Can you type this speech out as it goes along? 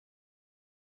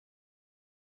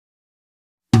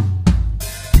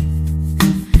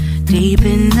Deep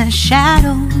in the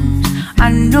shadows,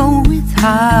 I know it's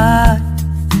hard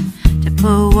to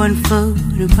put one foot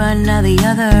in front of the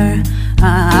other.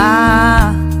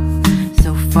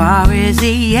 So far as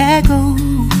the echo,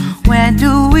 where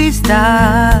do we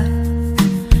start?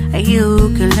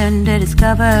 You can learn to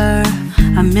discover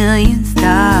a million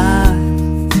stars.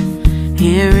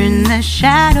 Here in the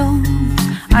shadows,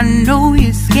 I know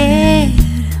you're scared.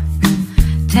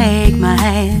 Take my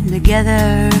hand,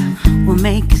 together we'll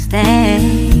make a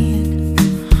stand.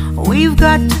 We've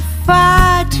got to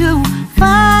fight to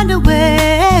find a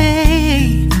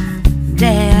way.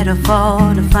 Dare to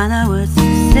fall to find out what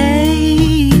to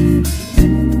say.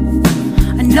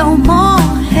 No more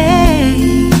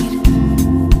hate.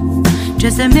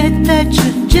 Just admit that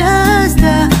you're just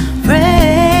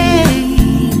afraid.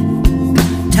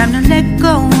 Time to let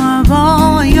go of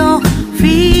all your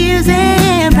fears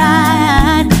and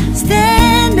pride.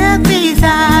 Stand up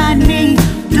beside me,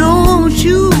 don't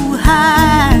you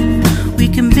hide. We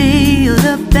can build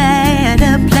a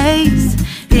better place.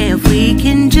 If we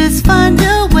can just find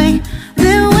a way,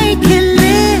 then we can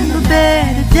live a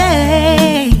better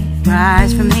day.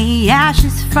 Rise from the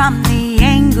ashes, from the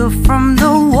anger, from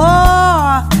the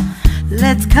war.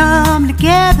 Let's come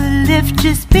together, lift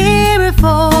your spirit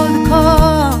for the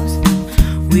cause.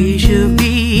 We should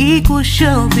be equal,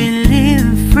 should be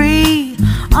living free.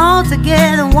 All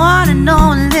together, one and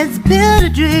all, let's build a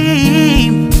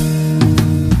dream.